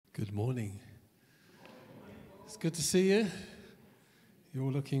Good morning. It's good to see you. You're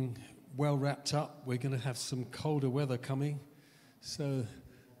all looking well wrapped up. We're going to have some colder weather coming, so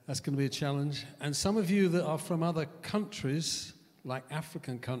that's going to be a challenge. And some of you that are from other countries, like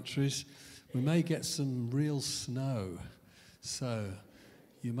African countries, we may get some real snow. So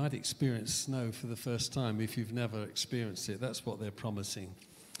you might experience snow for the first time if you've never experienced it. That's what they're promising.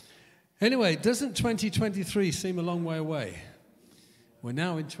 Anyway, doesn't 2023 seem a long way away? We're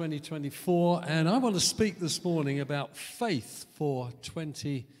now in 2024, and I want to speak this morning about faith for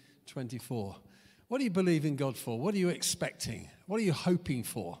 2024. What do you believe in God for? What are you expecting? What are you hoping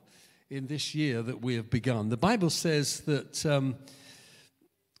for in this year that we have begun? The Bible says that,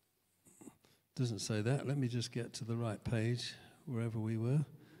 doesn't say that. Let me just get to the right page, wherever we were.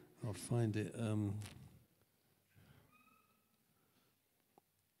 I'll find it.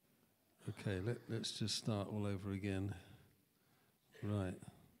 Okay, let's just start all over again. Right,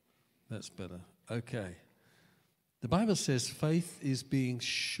 that's better. Okay. The Bible says faith is being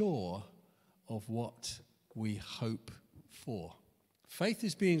sure of what we hope for. Faith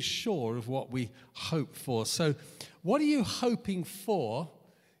is being sure of what we hope for. So what are you hoping for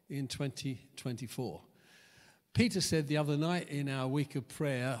in 2024? Peter said the other night in our week of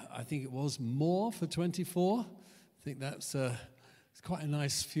prayer, I think it was more for 24. I think that's it's quite a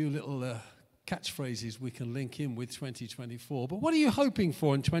nice few little catchphrases we can link in with 2024. But what are you hoping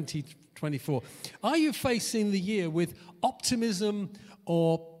for in 2024? Are you facing the year with optimism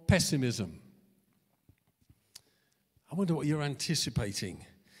or pessimism? I wonder what you're anticipating.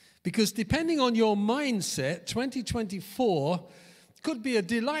 Because depending on your mindset, 2024 could be a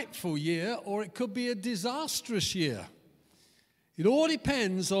delightful year or it could be a disastrous year. It all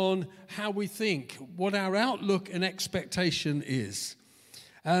depends on how we think, what our outlook and expectation is.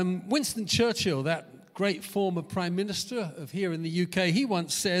 Winston Churchill, that great former Prime Minister of here in the UK, he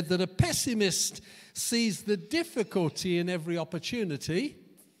once said that a pessimist sees the difficulty in every opportunity.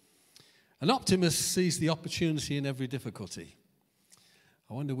 An optimist sees the opportunity in every difficulty.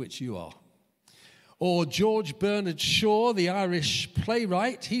 I wonder which you are. Or George Bernard Shaw, the Irish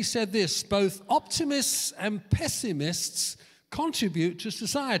playwright, he said this: both optimists and pessimists contribute to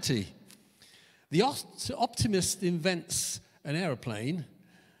society. The optimist invents an aeroplane.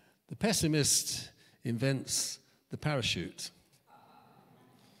 The pessimist invents the parachute.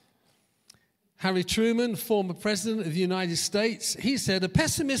 Harry Truman, former president of the United States, he said, a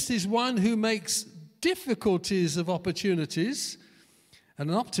pessimist is one who makes difficulties of opportunities, and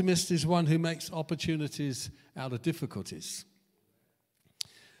an optimist is one who makes opportunities out of difficulties.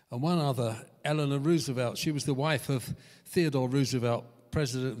 And one other, Eleanor Roosevelt, she was the wife of Theodore Roosevelt,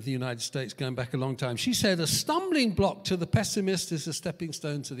 President of the United States, going back a long time. She said, a stumbling block to the pessimist is a stepping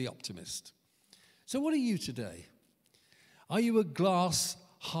stone to the optimist. So what are you today? Are you a glass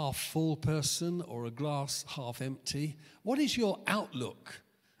half full person or a glass half empty? What is your outlook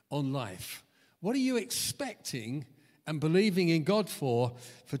on life? What are you expecting and believing in God for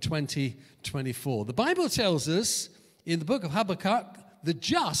 2024? The Bible tells us in the book of Habakkuk, the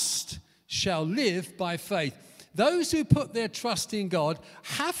just shall live by faith. Those who put their trust in God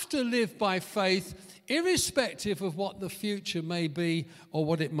have to live by faith, irrespective of what the future may be or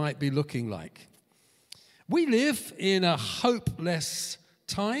what it might be looking like. We live in a hopeless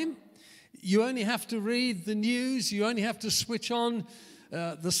time. You only have to read the news. You only have to switch on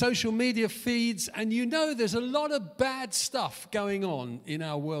the social media feeds, and you know there's a lot of bad stuff going on in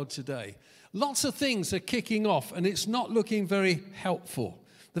our world today. Lots of things are kicking off, and it's not looking very helpful.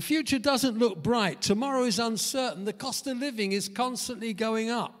 The future doesn't look bright. Tomorrow is uncertain. The cost of living is constantly going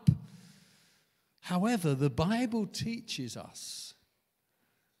up. However, the Bible teaches us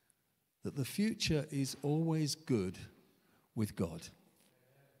that the future is always good with God.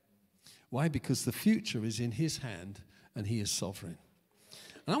 Why? Because the future is in His hand and He is sovereign.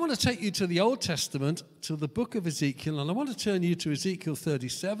 And I want to take you to the Old Testament, to the book of Ezekiel, and I want to turn you to Ezekiel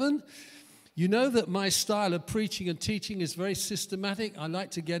 37. You know that my style of preaching and teaching is very systematic. I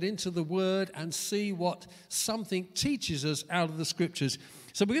like to get into the Word and see what something teaches us out of the Scriptures.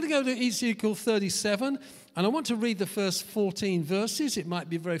 So we're going to go to Ezekiel 37, and I want to read the first 14 verses. It might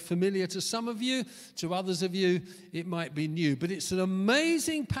be very familiar to some of you. To others of you, it might be new. But it's an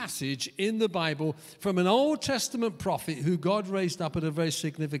amazing passage in the Bible from an Old Testament prophet who God raised up at a very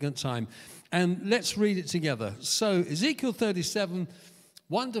significant time. And let's read it together. So Ezekiel 37,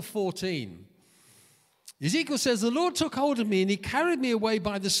 1 to 14. Ezekiel says, the Lord took hold of me and He carried me away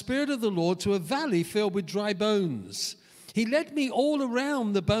by the Spirit of the Lord to a valley filled with dry bones. He led me all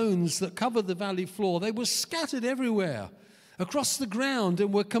around the bones that covered the valley floor. They were scattered everywhere across the ground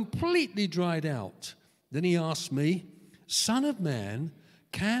and were completely dried out. Then He asked me, Son of man,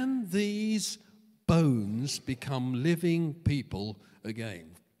 can these bones become living people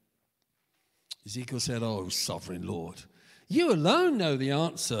again? Ezekiel said, oh, sovereign Lord, you alone know the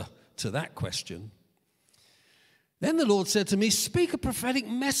answer to that question. Then the Lord said to me, speak a prophetic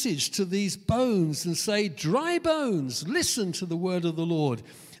message to these bones and say, dry bones, listen to the word of the Lord.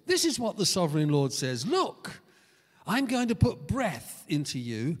 This is what the sovereign Lord says. Look, I'm going to put breath into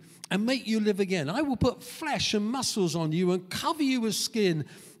you and make you live again. I will put flesh and muscles on you and cover you with skin.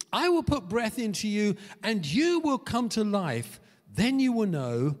 I will put breath into you and you will come to life. Then you will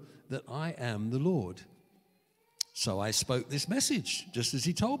know that I am the Lord. So I spoke this message just as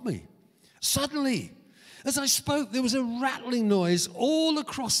he told me. Suddenly, as I spoke, there was a rattling noise all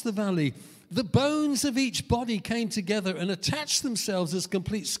across the valley. The bones of each body came together and attached themselves as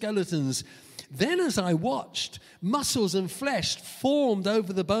complete skeletons. Then as I watched, muscles and flesh formed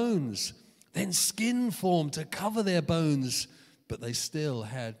over the bones. Then skin formed to cover their bones, but they still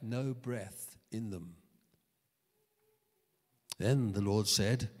had no breath in them. Then the Lord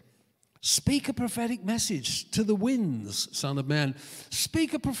said, speak a prophetic message to the winds, Son of Man.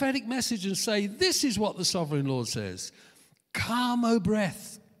 Speak a prophetic message and say, this is what the sovereign Lord says. Come, O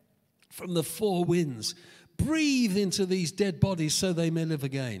breath, from the four winds. Breathe into these dead bodies so they may live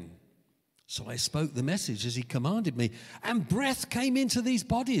again. So I spoke the message as he commanded me, and breath came into these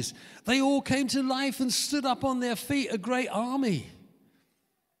bodies. They all came to life and stood up on their feet, a great army.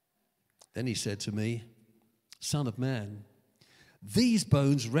 Then he said to me, Son of man, these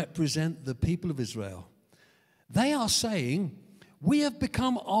bones represent the people of Israel. They are saying, we have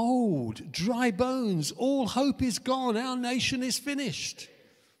become old, dry bones. All hope is gone. Our nation is finished.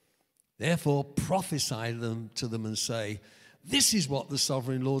 Therefore, prophesy to them and say, this is what the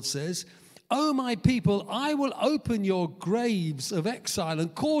sovereign Lord says. O my people, I will open your graves of exile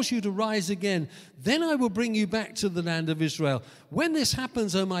and cause you to rise again. Then I will bring you back to the land of Israel. When this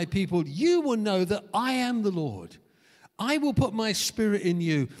happens, O my people, you will know that I am the Lord. I will put my spirit in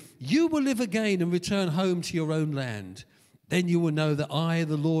you. You will live again and return home to your own land. Then you will know that I,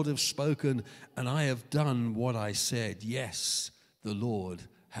 the Lord, have spoken, and I have done what I said. Yes, the Lord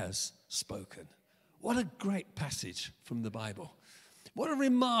has spoken. What a great passage from the Bible. What a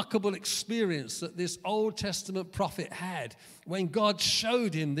remarkable experience that this Old Testament prophet had when God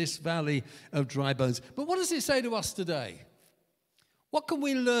showed him this valley of dry bones. But what does it say to us today? What can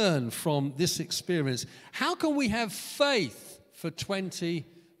we learn from this experience? How can we have faith for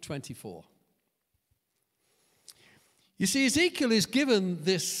 2024? You see, Ezekiel is given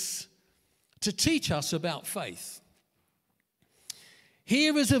this to teach us about faith.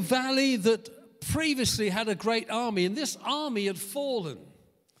 Here is a valley that previously had a great army, and this army had fallen.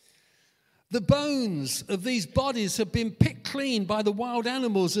 The bones of these bodies have been picked clean by the wild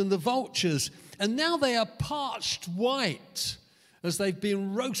animals and the vultures, and now they are parched white as they've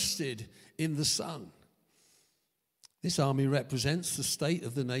been roasted in the sun. This army represents the state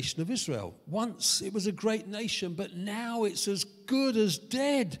of the nation of Israel. Once it was a great nation, but now it's as good as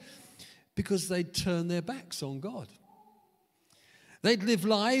dead because they'd turned their backs on God. They'd lived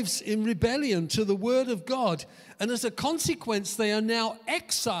lives in rebellion to the word of God, and as a consequence, they are now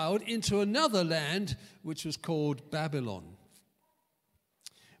exiled into another land, which was called Babylon.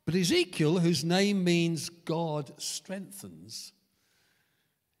 But Ezekiel, whose name means God strengthens,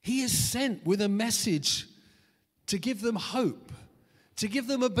 he is sent with a message to give them hope, to give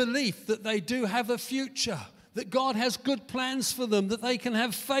them a belief that they do have a future, that God has good plans for them, that they can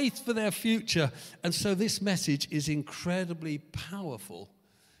have faith for their future. And so this message is incredibly powerful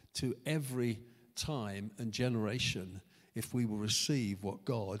to every time and generation if we will receive what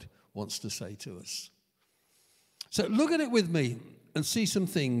God wants to say to us. So look at it with me and see some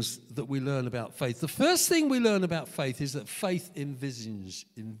things that we learn about faith. The first thing we learn about faith is that faith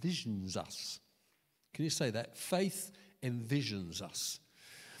envisions us. Can you say that? Faith envisions us.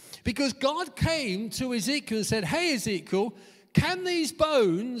 Because God came to Ezekiel and said, hey, Ezekiel, can these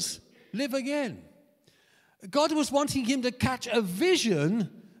bones live again? God was wanting him to catch a vision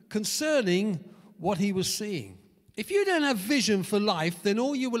concerning what he was seeing. If you don't have vision for life, then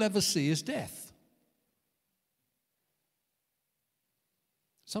all you will ever see is death.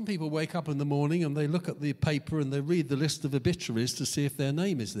 Some people wake up in the morning and they look at the paper and they read the list of obituaries to see if their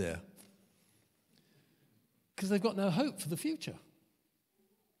name is there. Because they've got no hope for the future.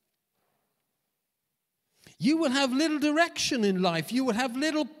 You will have little direction in life. You will have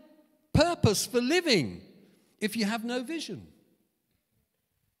little purpose for living if you have no vision.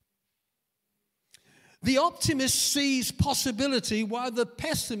 The optimist sees possibility while the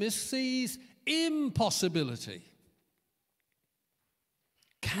pessimist sees impossibility.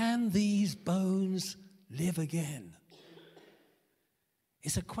 Can these bones live again?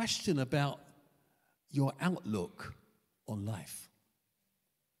 It's a question about your outlook on life.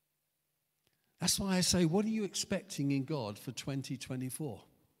 That's why I say, what are you expecting in God for 2024?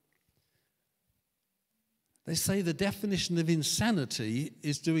 They say the definition of insanity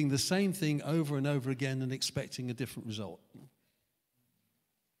is doing the same thing over and over again and expecting a different result.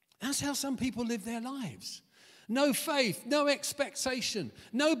 That's how some people live their lives. No faith, no expectation,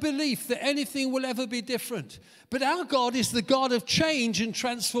 no belief that anything will ever be different. But our God is the God of change and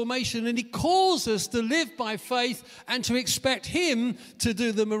transformation, and He calls us to live by faith and to expect Him to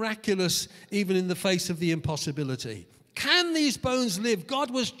do the miraculous, even in the face of the impossibility. Can these bones live?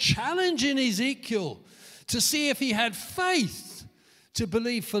 God was challenging Ezekiel to see if he had faith to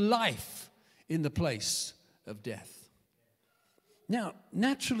believe for life in the place of death. Now,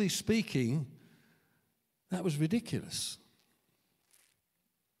 naturally speaking, that was ridiculous.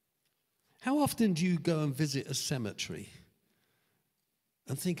 How often do you go and visit a cemetery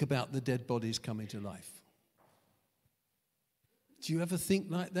and think about the dead bodies coming to life? Do you ever think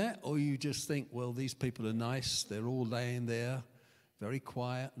like that? Or you just think, well, these people are nice. They're all laying there, very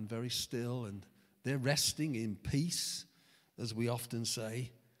quiet and very still, and they're resting in peace, as we often say.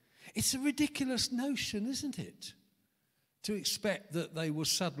 It's a ridiculous notion, isn't it? To expect that they will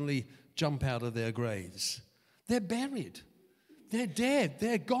suddenly jump out of their graves. They're buried. They're dead.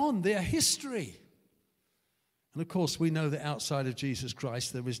 They're gone. They're history. And of course, we know that outside of Jesus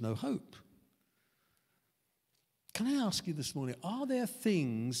Christ, there is no hope. Can I ask you this morning, are there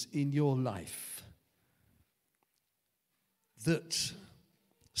things in your life that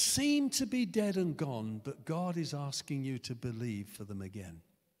seem to be dead and gone, but God is asking you to believe for them again?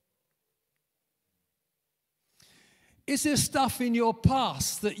 Is there stuff in your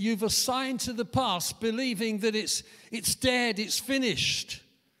past that you've assigned to the past, believing that it's dead, it's finished?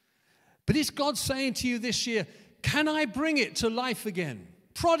 But is God saying to you this year, can I bring it to life again?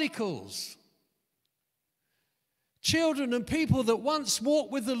 Prodigals, children and people that once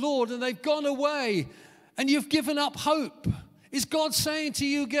walked with the Lord and they've gone away and you've given up hope. Is God saying to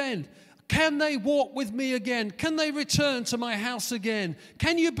you again, can they walk with me again? Can they return to my house again?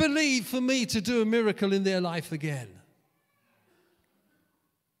 Can you believe for me to do a miracle in their life again?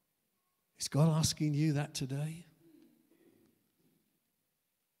 Is God asking you that today?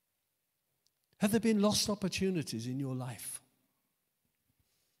 Have there been lost opportunities in your life?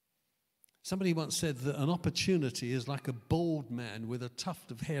 Somebody once said that an opportunity is like a bald man with a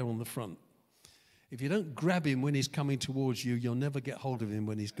tuft of hair on the front. If you don't grab him when he's coming towards you, you'll never get hold of him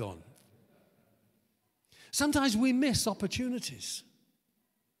when he's gone. Sometimes we miss opportunities.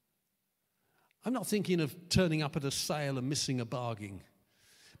 I'm not thinking of turning up at a sale and missing a bargain.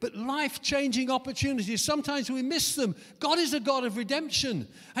 But life-changing opportunities, sometimes we miss them. God is a God of redemption.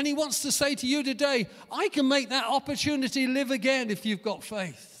 And He wants to say to you today, I can make that opportunity live again if you've got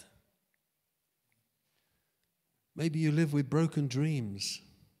faith. Maybe you live with broken dreams.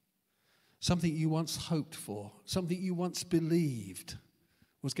 Something you once hoped for, something you once believed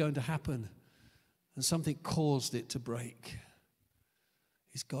was going to happen, and something caused it to break.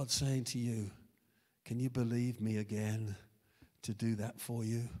 Is God saying to you, can you believe me again to do that for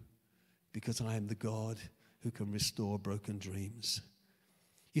you? Because I am the God who can restore broken dreams.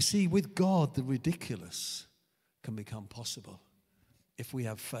 You see, with God, the ridiculous can become possible if we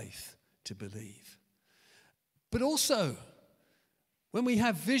have faith to believe. But also, when we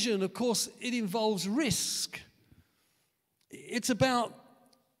have vision, of course, it involves risk. It's about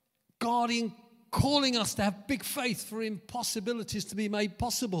God calling us to have big faith for impossibilities to be made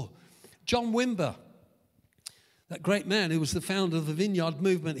possible. John Wimber, that great man who was the founder of the Vineyard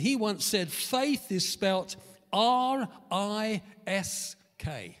Movement, he once said, faith is spelt R-I-S-K.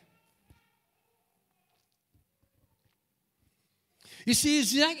 You see,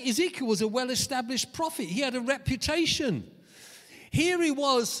 Ezekiel was a well-established prophet. He had a reputation. Here he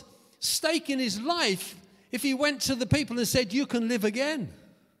was staking his life if he went to the people and said, you can live again.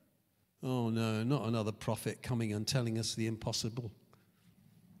 Oh no, not another prophet coming and telling us the impossible.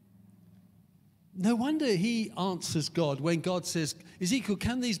 No wonder he answers God when God says, Ezekiel,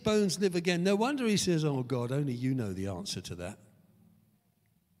 can these bones live again? No wonder he says, oh God, only you know the answer to that.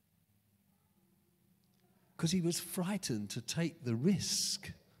 Because he was frightened to take the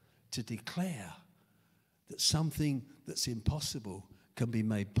risk to declare that something that's impossible can be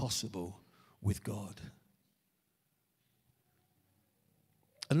made possible with God.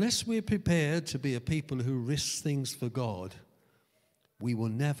 Unless we're prepared to be a people who risk things for God, we will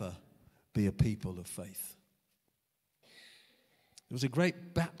never be a people of faith. There was a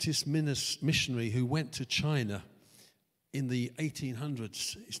great Baptist missionary who went to China in the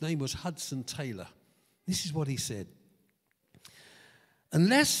 1800s. His name was Hudson Taylor. This is what he said.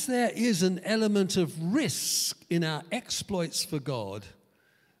 Unless there is an element of risk in our exploits for God,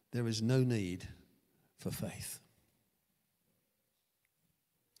 there is no need for faith.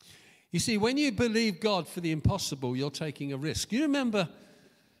 You see, when you believe God for the impossible, you're taking a risk. You remember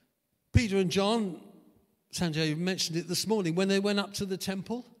Peter and John, Sanjay, you mentioned it this morning, when they went up to the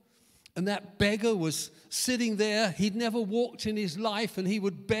temple, and that beggar was sitting there. He'd never walked in his life, and he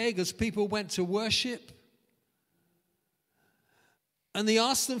would beg as people went to worship. And they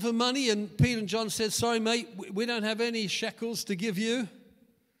asked them for money, and Peter and John said, sorry, mate, we don't have any shekels to give you.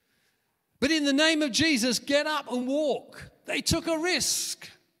 But in the name of Jesus, get up and walk. They took a risk.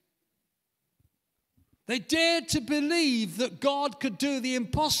 They dared to believe that God could do the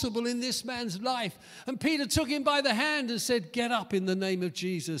impossible in this man's life. And Peter took him by the hand and said, get up in the name of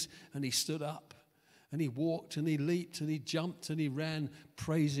Jesus. And he stood up, and he walked, and he leaped, and he jumped, and he ran,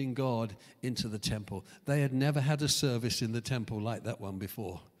 praising God into the temple. They had never had a service in the temple like that one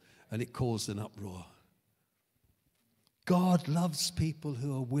before, and it caused an uproar. God loves people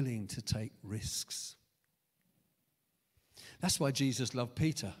who are willing to take risks. That's why Jesus loved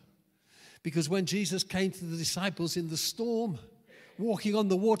Peter. Because when Jesus came to the disciples in the storm, walking on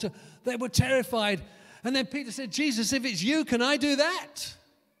the water, they were terrified. And then Peter said, Jesus, if it's you, can I do that?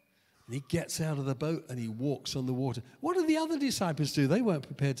 And he gets out of the boat and he walks on the water. What did the other disciples do? They weren't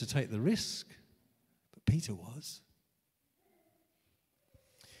prepared to take the risk. But Peter was.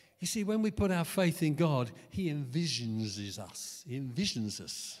 You see, when we put our faith in God, he envisions us. He envisions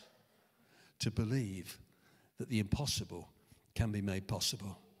us to believe that the impossible can be made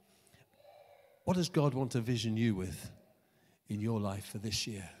possible. What does God want to vision you with in your life for this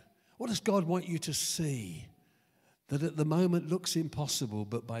year? What does God want you to see that at the moment looks impossible,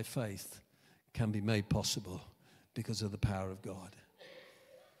 but by faith can be made possible because of the power of God?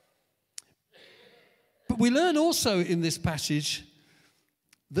 But we learn also in this passage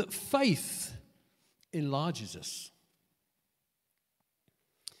that faith enlarges us.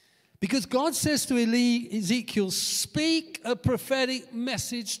 Because God says to Ezekiel, speak a prophetic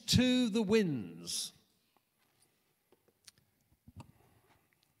message to the winds.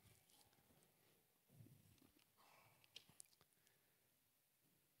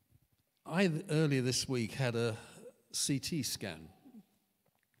 I, earlier this week, had a CT scan.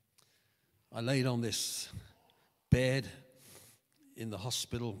 I laid on this bed in the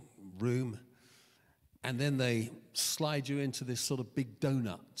hospital room, and then they slide you into this sort of big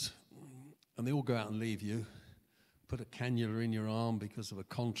donut. And they all go out and leave you, put a cannula in your arm because of a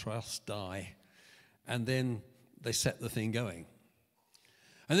contrast dye, and then they set the thing going.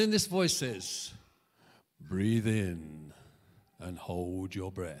 And then this voice says, breathe in and hold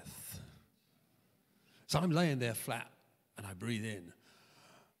your breath. So I'm laying there flat, and I breathe in.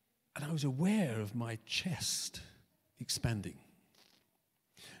 And I was aware of my chest expanding.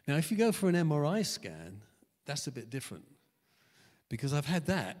 Now, if you go for an MRI scan, that's a bit different. Because I've had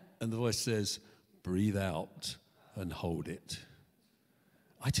that, and the voice says, breathe out and hold it.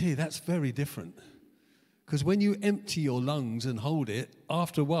 I tell you, that's very different. Because when you empty your lungs and hold it,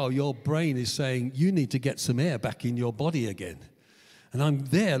 after a while, your brain is saying, you need to get some air back in your body again. And I'm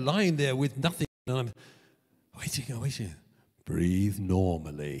there, lying there with nothing, and I'm waiting. Breathe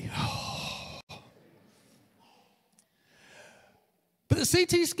normally. But the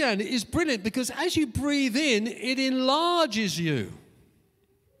CT scan is brilliant because as you breathe in, it enlarges you.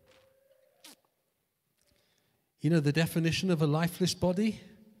 You know the definition of a lifeless body?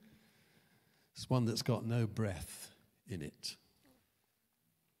 It's one that's got no breath in it.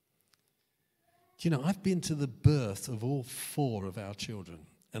 You know, I've been to the birth of all 4 of our children.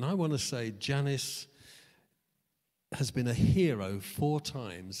 And I want to say Janice has been a hero 4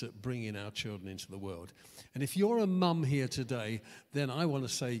 times at bringing our children into the world. And if you're a mum here today, then I want to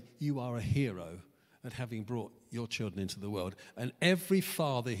say you are a hero at having brought your children into the world. And every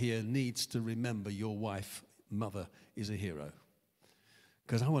father here needs to remember your wife, mother, is a hero.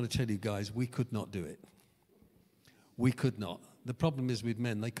 Because I want to tell you guys, we could not do it. We could not. The problem is with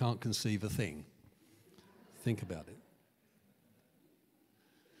men, they can't conceive a thing. Think about it.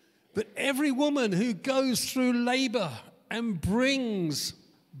 But every woman who goes through labor and brings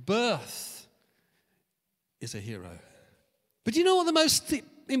birth is a hero. But you know what the most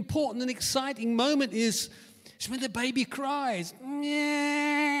important and exciting moment is? It's when the baby cries.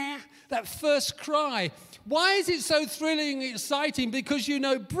 Yeah, that first cry. Why is it so thrilling and exciting? Because you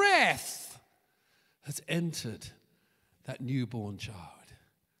know breath has entered that newborn child,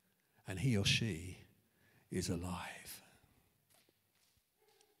 and he or she is alive.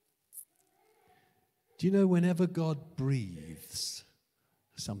 Do you know whenever God breathes,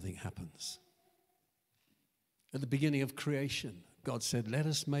 something happens? At the beginning of creation, God said, let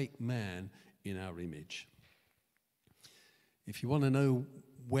us make man in our image. If you want to know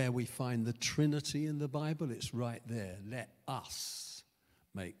where we find the Trinity in the Bible, it's right there. Let us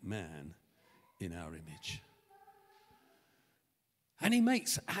make man in our image. And he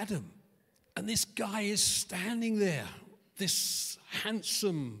makes Adam. And this guy is standing there, this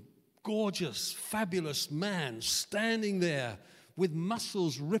handsome, gorgeous, fabulous man standing there with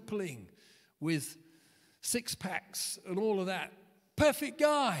muscles rippling, with six packs and all of that. Perfect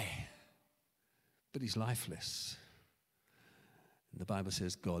guy. But he's lifeless. And the Bible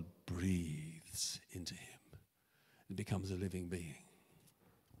says God breathes into him and becomes a living being.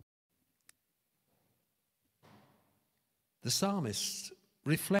 The psalmist,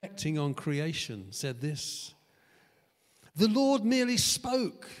 reflecting on creation, said this: the Lord merely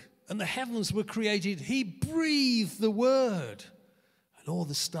spoke, and the heavens were created. He breathed the word, and all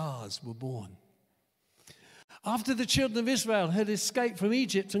the stars were born. After the children of Israel had escaped from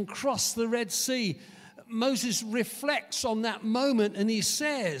Egypt and crossed the Red Sea, Moses reflects on that moment, and he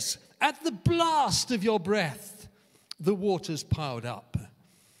says, at the blast of your breath, the waters piled up.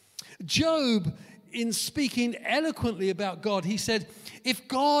 Job, in speaking eloquently about God, he said, if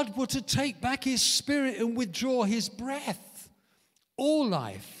God were to take back his spirit and withdraw his breath, all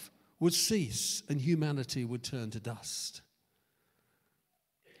life would cease and humanity would turn to dust.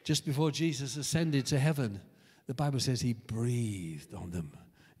 Just before Jesus ascended to heaven, the Bible says he breathed on them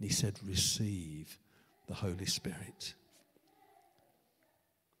and he said, receive the Holy Spirit.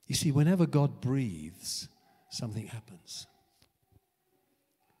 You see, whenever God breathes, something happens.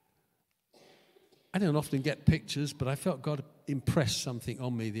 I don't often get pictures, but I felt God impressed something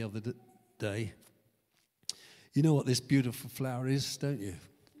on me the other day. You know what this beautiful flower is, don't you?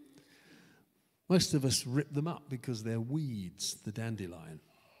 Most of us rip them up because they're weeds, the dandelion.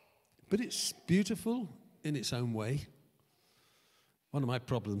 But it's beautiful in its own way. One of my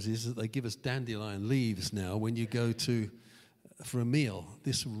problems is that they give us dandelion leaves now when you go for a meal,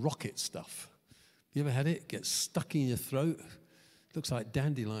 this rocket stuff. You ever had it? It gets stuck in your throat. Looks like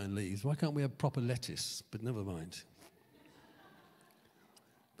dandelion leaves. Why can't we have proper lettuce? But never mind.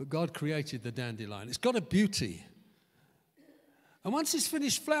 But God created the dandelion. It's got a beauty. And once it's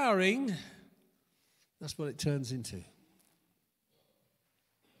finished flowering, that's what it turns into.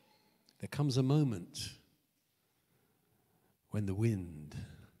 There comes a moment when the wind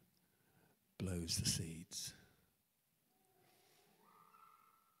blows the seeds.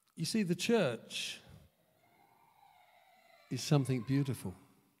 You see, the church is something beautiful.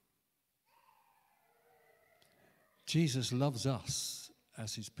 Jesus loves us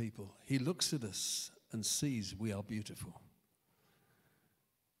as his people. He looks at us and sees we are beautiful.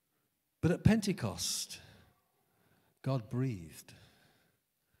 But at Pentecost, God breathed.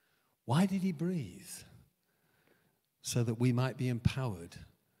 Why did he breathe? So that we might be empowered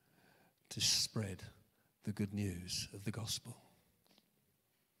to spread the good news of the gospel.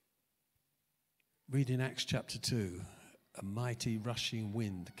 Read in Acts chapter 2. A mighty rushing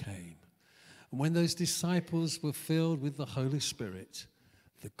wind came. And when those disciples were filled with the Holy Spirit,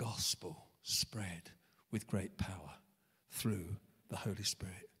 the gospel spread with great power through the Holy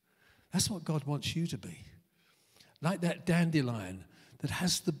Spirit. That's what God wants you to be. Like that dandelion that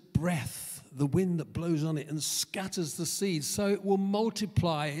has the breath, the wind that blows on it and scatters the seeds so it will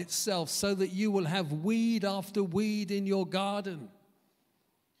multiply itself so that you will have weed after weed in your garden.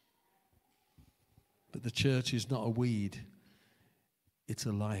 But the church is not a weed. It's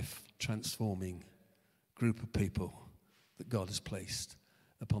a life-transforming group of people that God has placed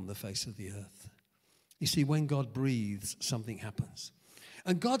upon the face of the earth. You see, when God breathes, something happens.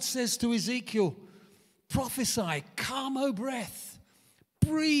 And God says to Ezekiel, prophesy, come, O breath,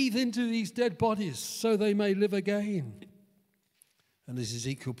 breathe into these dead bodies so they may live again. And as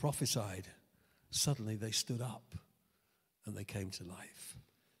Ezekiel prophesied, suddenly they stood up and they came to life.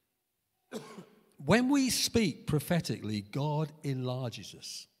 When we speak prophetically, God enlarges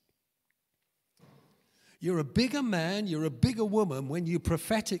us. You're a bigger man, you're a bigger woman when you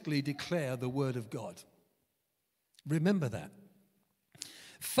prophetically declare the word of God. Remember that.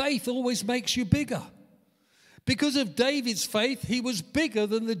 Faith always makes you bigger. Because of David's faith, he was bigger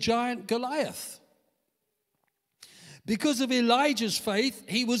than the giant Goliath. Because of Elijah's faith,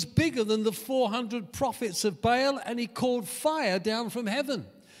 he was bigger than the 400 prophets of Baal, and he called fire down from heaven.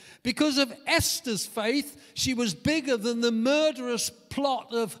 Because of Esther's faith, she was bigger than the murderous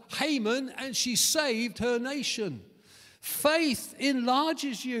plot of Haman, and she saved her nation. Faith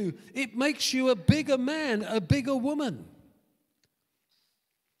enlarges you. It makes you a bigger man, a bigger woman.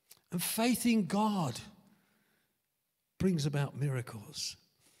 And faith in God brings about miracles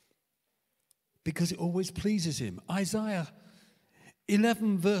because it always pleases him. Isaiah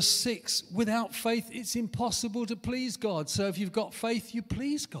 11 verse 6, without faith it's impossible to please God. So if you've got faith, you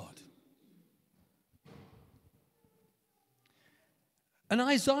please God. And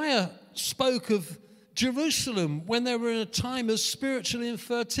Isaiah spoke of Jerusalem when they were in a time of spiritual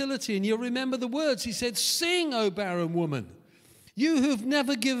infertility. And you'll remember the words. He said, "Sing, O barren woman, you who've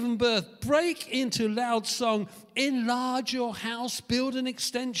never given birth, break into loud song, enlarge your house, build an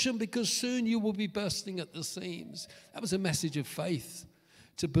extension, because soon you will be bursting at the seams." That was a message of faith,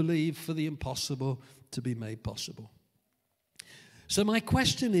 to believe for the impossible to be made possible. So my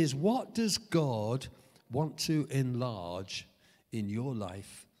question is, what does God want to enlarge in your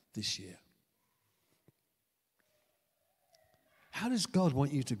life this year? How does God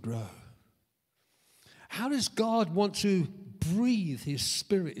want you to grow? How does God want to breathe his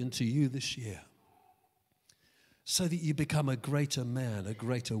Spirit into you this year so that you become a greater man, a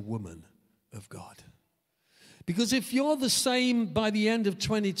greater woman of God? Because if you're the same by the end of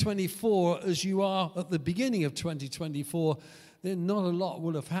 2024 as you are at the beginning of 2024, then not a lot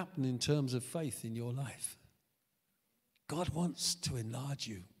will have happened in terms of faith in your life. God wants to enlarge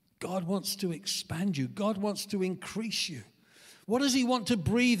you. God wants to expand you. God wants to increase you. What does he want to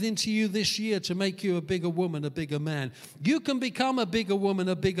breathe into you this year to make you a bigger woman, a bigger man? You can become a bigger woman,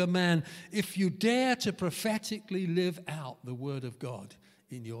 a bigger man, if you dare to prophetically live out the word of God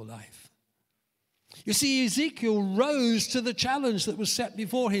in your life. You see, Ezekiel rose to the challenge that was set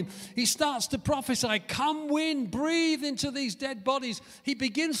before him. He starts to prophesy, "Come wind, breathe into these dead bodies." He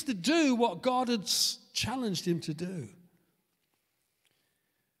begins to do what God had challenged him to do.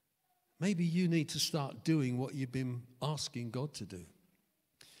 Maybe you need to start doing what you've been asking God to do.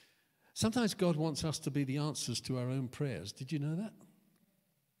 Sometimes God wants us to be the answers to our own prayers. Did you know that?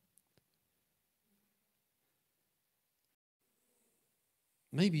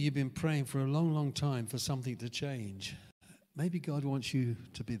 Maybe you've been praying for a long, long time for something to change. Maybe God wants you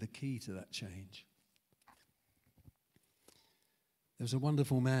to be the key to that change. There was a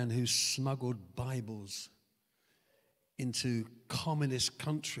wonderful man who smuggled Bibles into communist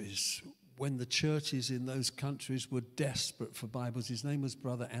countries when the churches in those countries were desperate for Bibles. His name was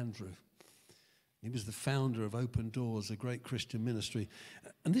Brother Andrew. He was the founder of Open Doors, a great Christian ministry.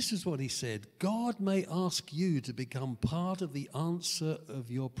 And this is what he said: "God may ask you to become part of the answer of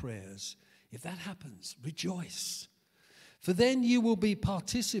your prayers. If that happens, rejoice. For then you will be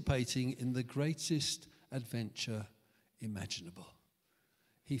participating in the greatest adventure imaginable."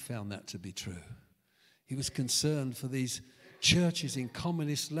 He found that to be true. He was concerned for these churches in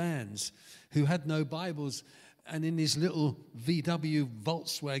communist lands who had no Bibles, and in his little VW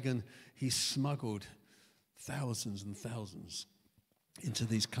Volkswagen, he smuggled thousands and thousands into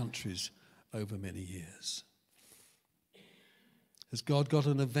these countries over many years. Has God got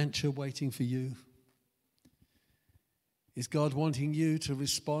an adventure waiting for you? Is God wanting you to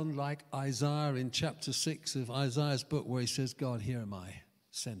respond like Isaiah in chapter 6 of Isaiah's book, where he says, "God, here am I,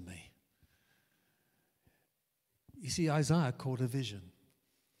 send me"? You see, Isaiah caught a vision.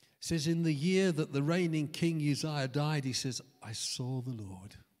 It says, in the year that the reigning king Uzziah died, he says, "I saw the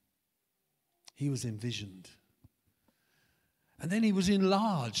Lord." He was envisioned. And then he was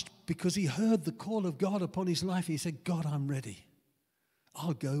enlarged because he heard the call of God upon his life. He said, "God, I'm ready.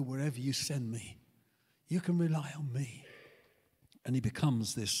 I'll go wherever you send me. You can rely on me." And he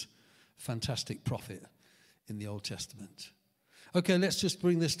becomes this fantastic prophet in the Old Testament. Okay, let's just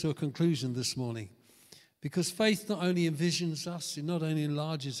bring this to a conclusion this morning. Because faith not only envisions us, it not only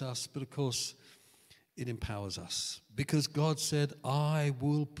enlarges us, but of course it empowers us. Because God said, "I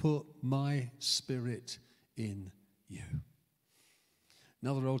will put my Spirit in you."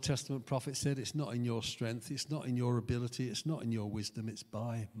 Another Old Testament prophet said, "It's not in your strength, it's not in your ability, it's not in your wisdom, it's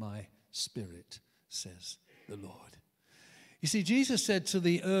by my Spirit, says the Lord." You see, Jesus said to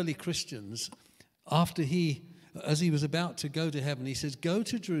the early Christians, as he was about to go to heaven, he says, "Go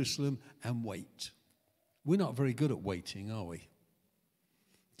to Jerusalem and wait." We're not very good at waiting, are we?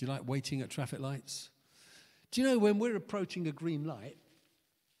 Do you like waiting at traffic lights? Do you know when we're approaching a green light,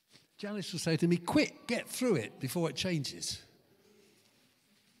 Janice will say to me, "Quick, get through it before it changes."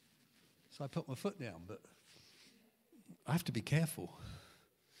 So I put my foot down, but I have to be careful.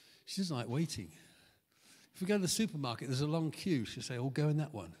 She doesn't like waiting. If we go to the supermarket, there's a long queue. She'll say, "Oh, go in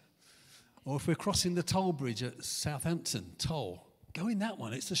that one." Or if we're crossing the toll bridge at Southampton, toll, go in that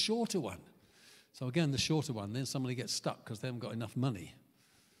one. It's the shorter one. So again, the shorter one, then somebody gets stuck because they haven't got enough money.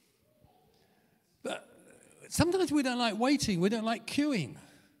 But sometimes we don't like waiting. We don't like queuing.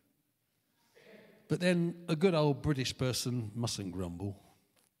 But then a good old British person mustn't grumble.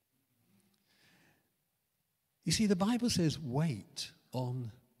 You see, the Bible says, wait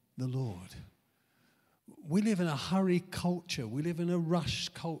on the Lord. we live in a hurry culture. We live in a rush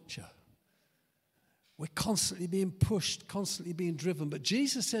culture. We're constantly being pushed, constantly being driven. But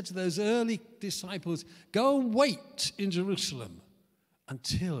Jesus said to those early disciples, go and wait in Jerusalem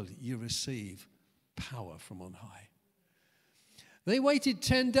until you receive power from on high. They waited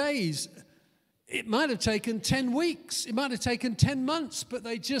 10 days. It might have taken 10 weeks. It might have taken 10 months, but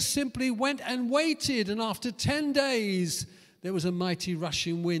they just simply went and waited. And after 10 days, there was a mighty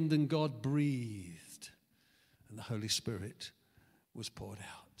rushing wind and God breathed. And the Holy Spirit was poured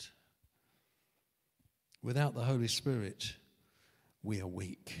out. Without the Holy Spirit, we are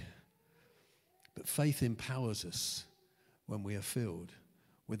weak. But faith empowers us when we are filled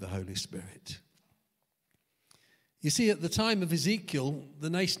with the Holy Spirit. You see, at the time of Ezekiel,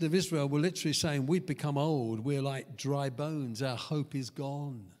 the nation of Israel were literally saying, we've become old. We're like dry bones. Our hope is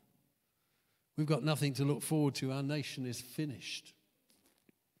gone. We've got nothing to look forward to. Our nation is finished.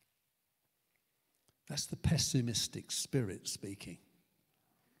 That's the pessimistic spirit speaking.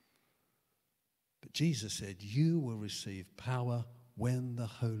 But Jesus said, you will receive power when the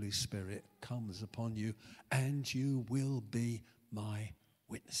Holy Spirit comes upon you, and you will be my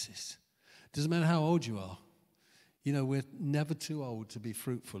witnesses. Doesn't matter how old you are. You know, we're never too old to be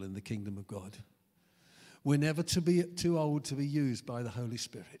fruitful in the kingdom of God. We're never too old to be used by the Holy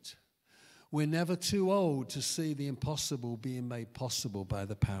Spirit. We're never too old to see the impossible being made possible by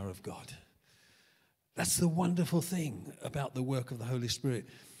the power of God. That's the wonderful thing about the work of the Holy Spirit.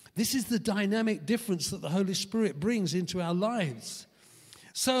 This is the dynamic difference that the Holy Spirit brings into our lives.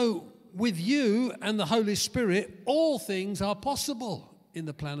 So with you and the Holy Spirit, all things are possible in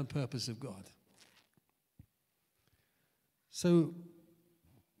the plan and purpose of God. So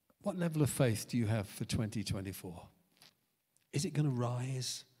what level of faith do you have for 2024? Is it going to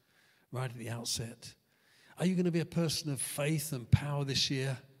rise right at the outset? Are you going to be a person of faith and power this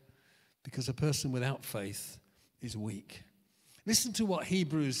year? Because a person without faith is weak. Listen to what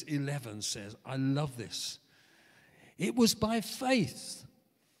Hebrews 11 says. I love this. It was by faith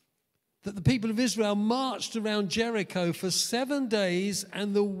that the people of Israel marched around Jericho for 7 days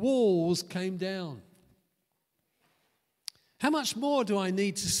and the walls came down. How much more do I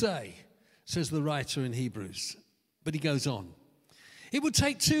need to say, says the writer in Hebrews. But he goes on. It would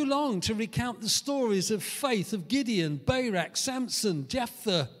take too long to recount the stories of faith of Gideon, Barak, Samson,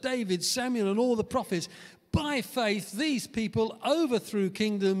 Jephthah, David, Samuel, and all the prophets. By faith, these people overthrew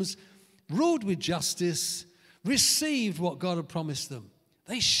kingdoms, ruled with justice, received what God had promised them.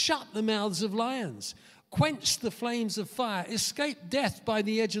 They shut the mouths of lions, quenched the flames of fire, escaped death by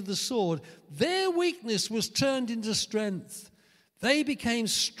the edge of the sword. Their weakness was turned into strength. They became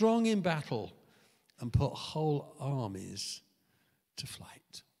strong in battle and put whole armies to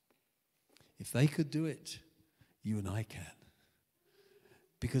flight. If they could do it, you and I can.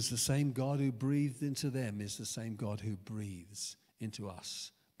 Because the same God who breathed into them is the same God who breathes into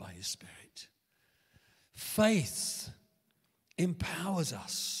us by his Spirit. Faith empowers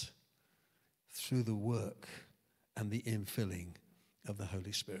us through the work and the infilling of the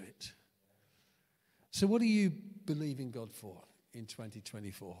Holy Spirit. So what are you believing God for in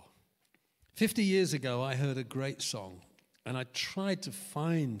 2024? 50 years ago, I heard a great song, and I tried to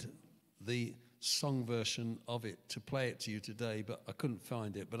find the song version of it to play it to you today, but I couldn't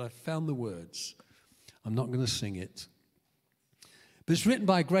find it. But I found the words. I'm not going to sing it. But it's written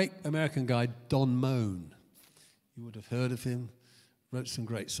by a great American guy, Don Moen. You would have heard of him. Wrote some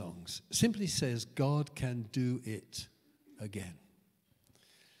great songs. It simply says, God can do it again.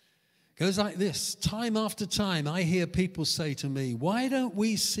 Goes like this. Time after time, I hear people say to me, why don't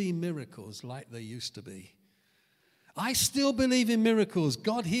we see miracles like they used to be? I still believe in miracles.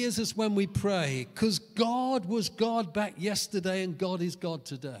 God hears us when we pray, because God was God back yesterday and God is God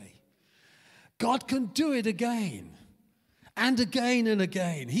today. God can do it again and again and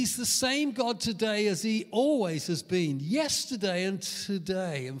again. He's the same God today as he always has been, yesterday and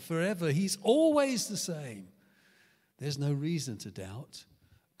today and forever. He's always the same. There's no reason to doubt.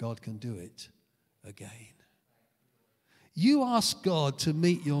 God can do it again. You ask God to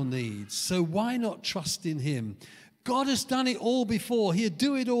meet your needs, so why not trust in him? God has done it all before. He'll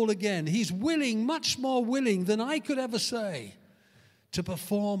do it all again. He's willing, much more willing than I could ever say, to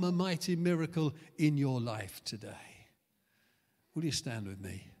perform a mighty miracle in your life today. Will you stand with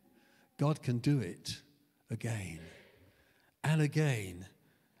me? God can do it again and again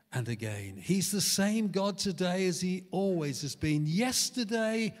and again. He's the same God today as he always has been,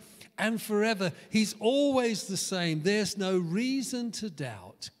 yesterday and forever. He's always the same. There's no reason to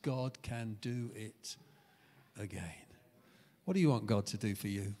doubt God can do it again. What do you want God to do for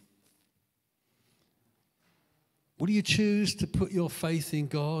you? Will you choose to put your faith in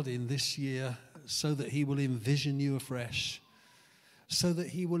God in this year so that he will envision you afresh, so that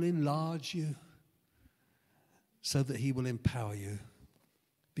he will enlarge you, so that he will empower you.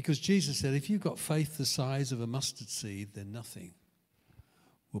 Because Jesus said, if you've got faith the size of a mustard seed, then nothing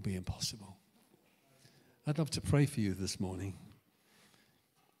will be impossible. I'd love to pray for you this morning.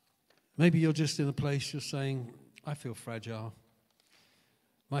 Maybe you're just in a place you're saying, I feel fragile.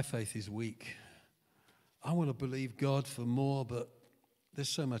 My faith is weak. I want to believe God for more, but there's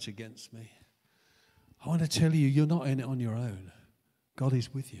so much against me. I want to tell you, you're not in it on your own. God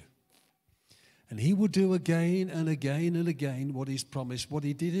is with you. And he will do again and again and again what he's promised. What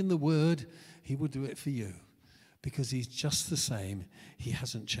he did in the word, he will do it for you. Because he's just the same. He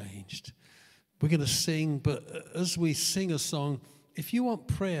hasn't changed. We're going to sing, but as we sing a song, if you want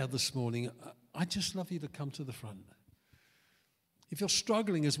prayer this morning, I'd just love you to come to the front. If you're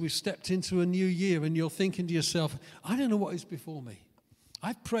struggling as we've stepped into a new year and you're thinking to yourself, I don't know what is before me.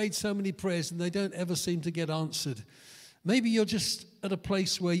 I've prayed so many prayers and they don't ever seem to get answered. Maybe you're just at a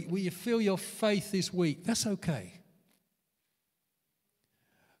place where you feel your faith is weak. That's okay.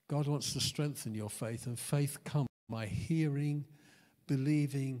 God wants to strengthen your faith, and faith comes by hearing,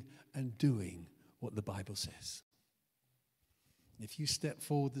 believing, and doing what the Bible says. If you step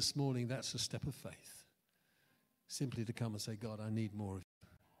forward this morning, that's a step of faith. Simply to come and say, God, I need more of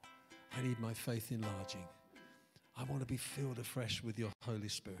you. I need my faith enlarging. I want to be filled afresh with your Holy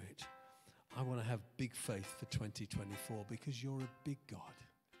Spirit. I want to have big faith for 2024 because you're a big God.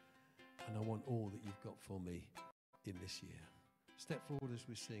 And I want all that you've got for me in this year. Step forward as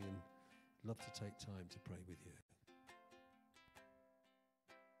we sing, and love to take time to pray with you.